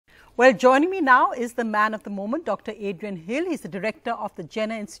Well, joining me now is the man of the moment, Dr. Adrian Hill. He's the director of the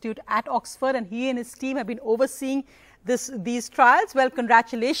Jenner Institute at Oxford, and he and his team have been overseeing these trials. Well,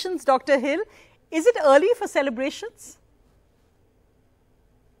 congratulations, Dr. Hill. Is it early for celebrations?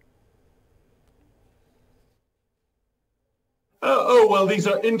 Well, these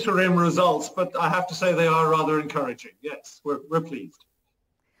are interim results, but I have to say they are rather encouraging. Yes, we're pleased.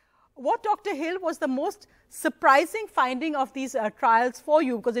 What, Dr. Hill, was the most surprising finding of these trials for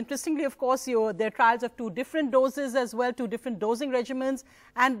you? Because interestingly, of course, there are trials of 2 different doses as well, 2 different dosing regimens,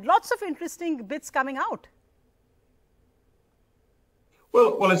 and lots of interesting bits coming out.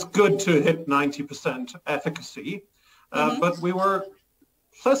 Well, it's good to hit 90% efficacy, but we were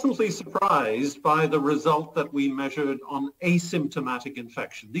pleasantly surprised by the result that we measured on asymptomatic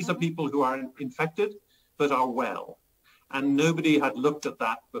infection. These are people who are infected but are well. And nobody had looked at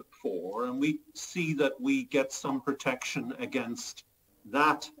that before. And we see that we get some protection against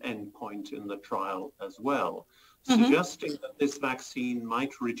that endpoint in the trial as well, suggesting that this vaccine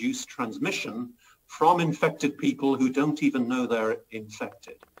might reduce transmission from infected people who don't even know they're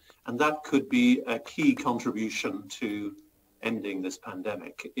infected. And that could be a key contribution to ending this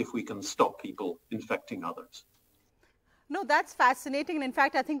pandemic if we can stop people infecting others. No, that's fascinating. And in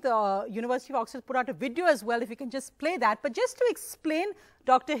fact, I think the University of Oxford put out a video as well, if you can just play that. But just to explain,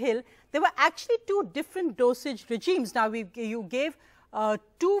 Dr. Hill, there were actually 2 different dosage regimes. Now, you gave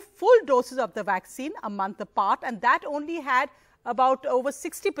 2 full doses of the vaccine a month apart, and that only had about over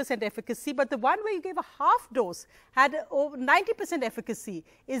 60% efficacy. But the one where you gave a half dose had over 90% efficacy.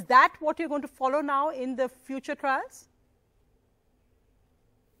 Is that what you're going to follow now in the future trials?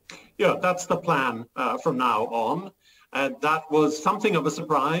 Yeah, that's the plan from now on. That was something of a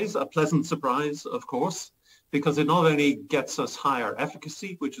surprise, a pleasant surprise, of course, because it not only gets us higher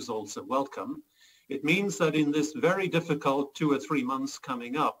efficacy, which is also welcome, it means that in this very difficult 2 or 3 months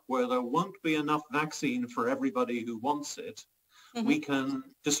coming up, where there won't be enough vaccine for everybody who wants it, we can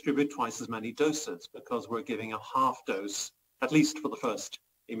distribute twice as many doses because we're giving a half dose, at least for the first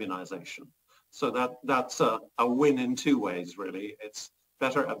immunization. So that's a win in 2 ways, really. It's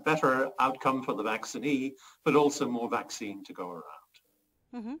a better outcome for the vaccinee, but also more vaccine to go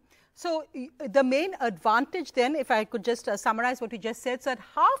around. So the main advantage then, if I could just summarize what you just said, so that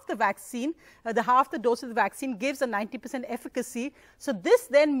half the vaccine, half the dose of the vaccine gives a 90% efficacy. So this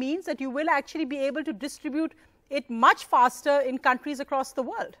then means that you will actually be able to distribute it much faster in countries across the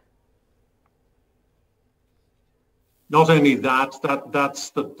world. Not only that,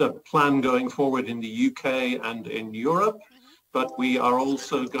 that's the plan going forward in the UK and in Europe. But we are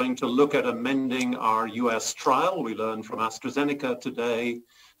also going to look at amending our US trial. We learned from AstraZeneca today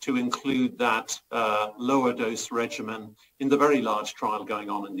to include that lower dose regimen in the very large trial going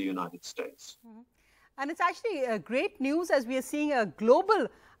on in the United States. And it's actually great news as we are seeing a global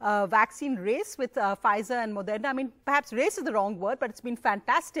vaccine race with Pfizer and Moderna. I mean, perhaps race is the wrong word, but it's been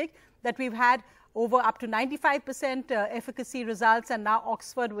fantastic that we've had up to 95% efficacy results, and now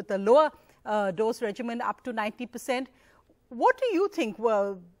Oxford with the lower dose regimen up to 90%. What do you think?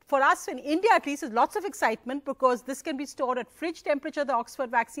 Well, for us in India, at least, is lots of excitement because this can be stored at fridge temperature, the Oxford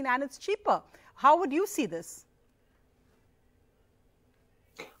vaccine, and it's cheaper. How would you see this?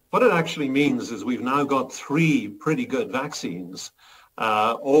 What it actually means is we've now got 3 pretty good vaccines,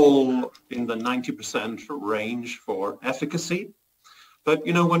 all in the 90% range for efficacy. But,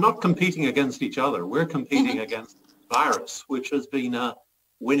 you know, we're not competing against each other. We're competing against the virus, which has been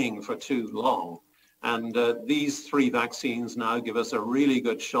winning for too long. And these 3 vaccines now give us a really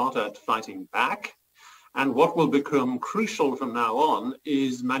good shot at fighting back. And what will become crucial from now on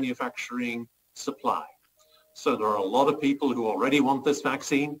is manufacturing supply. So there are a lot of people who already want this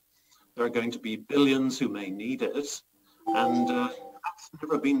vaccine. There are going to be billions who may need it. And that's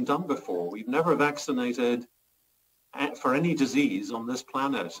never been done before. We've never vaccinated for any disease on this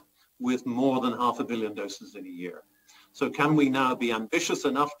planet with more than 500 million doses in a year. So can we now be ambitious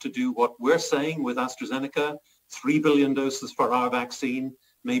enough to do what we're saying with AstraZeneca, 3 billion doses for our vaccine,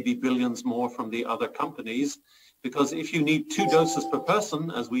 maybe billions more from the other companies? Because if you need 2 doses per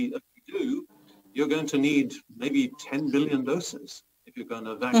person, as we do, you're going to need maybe 10 billion doses if you're going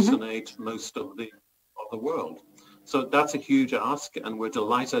to vaccinate most of the world. So that's a huge ask, and we're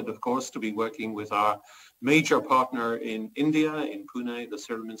delighted, of course, to be working with our major partner in India, in Pune, the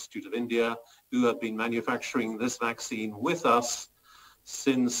Serum Institute of India, who have been manufacturing this vaccine with us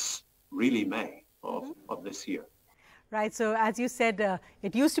since really May of this year. Right. So as you said,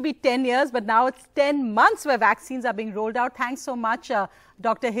 it used to be 10 years, but now it's 10 months where vaccines are being rolled out. Thanks so much,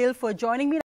 Dr. Hill, for joining me.